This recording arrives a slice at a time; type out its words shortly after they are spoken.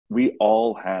we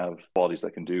all have qualities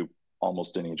that can do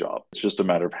almost any job. It's just a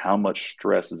matter of how much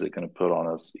stress is it going to put on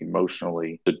us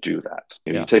emotionally to do that.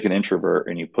 You Yeah. take an introvert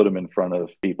and you put them in front of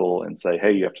people and say,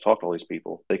 hey, you have to talk to all these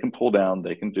people. They can pull down,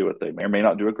 they can do it. They may or may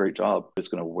not do a great job. It's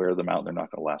going to wear them out and they're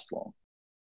not going to last long.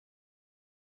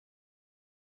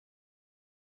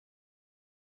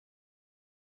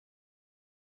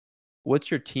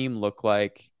 What's your team look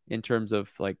like in terms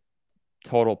of like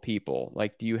total people?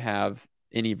 Like, do you have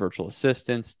any virtual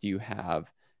assistants? Do you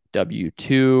have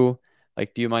W-2?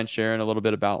 Like, do you mind sharing a little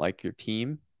bit about like your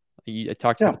team? I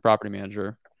talked about Yeah. the property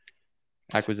manager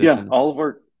Yeah. acquisition.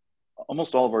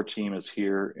 Almost all of our team is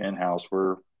here in house.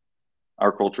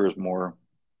 Our culture is more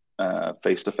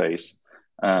face to face.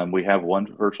 We have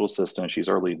one virtual assistant. She's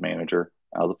our lead manager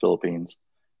out of the Philippines.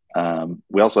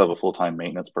 We also have a full time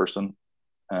maintenance person.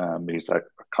 He's a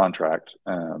contract,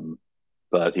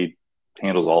 but he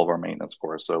handles all of our maintenance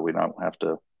for us, so we don't have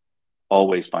to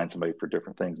always find somebody for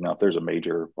different things. Now, if there's a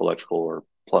major electrical or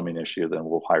plumbing issue, then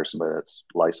we'll hire somebody that's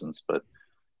licensed. But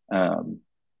um,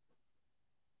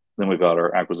 then we've got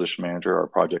our acquisition manager, our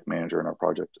project manager, and our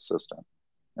project assistant,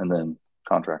 and then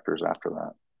contractors after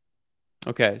that.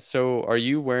 Okay, so are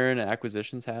you wearing an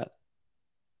acquisitions hat?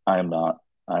 I am not.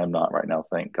 I am not right now.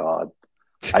 Thank God.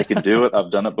 I can do it.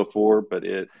 I've done it before, but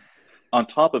it on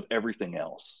top of everything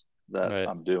else that Right.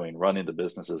 I'm doing, running the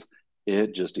businesses,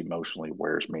 it just emotionally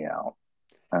wears me out.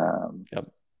 Um,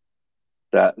 Yep.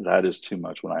 that is too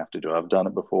much when I have to do it. I've done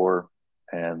it before,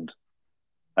 and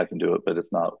I can do it, but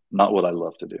it's not what I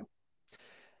love to do.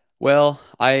 Well,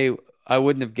 I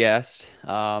wouldn't have guessed.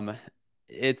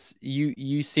 It's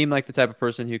you seem like the type of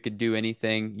person who could do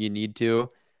anything you need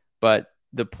to, but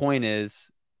the point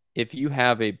is, if you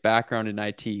have a background in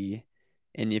IT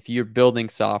and if you're building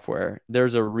software,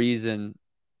 there's a reason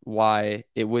why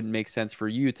it wouldn't make sense for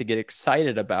you to get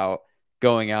excited about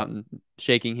going out and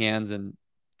shaking hands and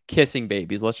kissing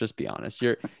babies. Let's just be honest.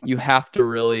 You have to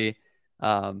really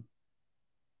um,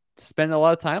 spend a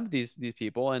lot of time with these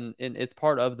people, and it's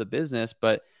part of the business.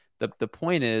 But the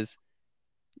point is,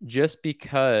 just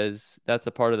because that's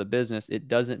a part of the business, it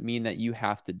doesn't mean that you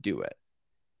have to do it.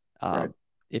 Right. um,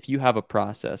 if you have a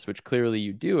process, which clearly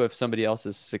you do, if somebody else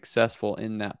is successful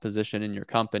in that position in your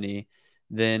company,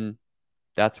 then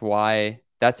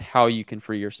that's how you can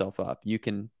free yourself up. You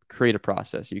can create a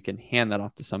process, you can hand that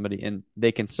off to somebody, and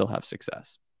they can still have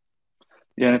success.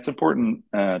 Yeah, and it's important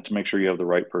to make sure you have the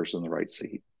right person in the right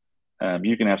seat.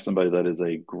 You can have somebody that is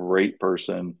a great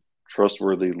person,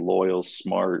 trustworthy, loyal,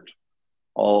 smart,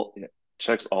 all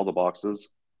checks all the boxes,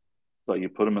 but you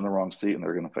put them in the wrong seat and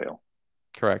they're going to fail.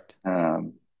 Correct.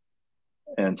 Um,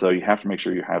 and so you have to make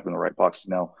sure you have them in the right boxes.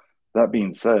 Now, that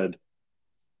being said,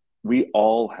 we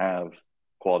all have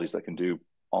qualities that can do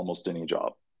almost any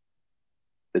job.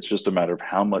 It's just a matter of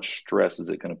how much stress is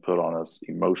it going to put on us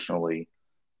emotionally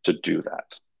to do that.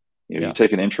 You Yeah.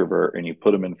 take an introvert and you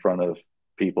put them in front of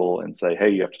people and say, hey,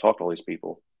 you have to talk to all these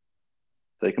people.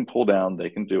 They can pull down, they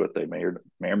can do it. They may or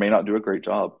may not do a great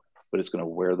job, but it's going to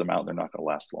wear them out and they're not going to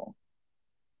last long.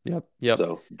 Yep. Yep.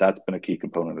 So that's been a key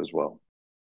component as well.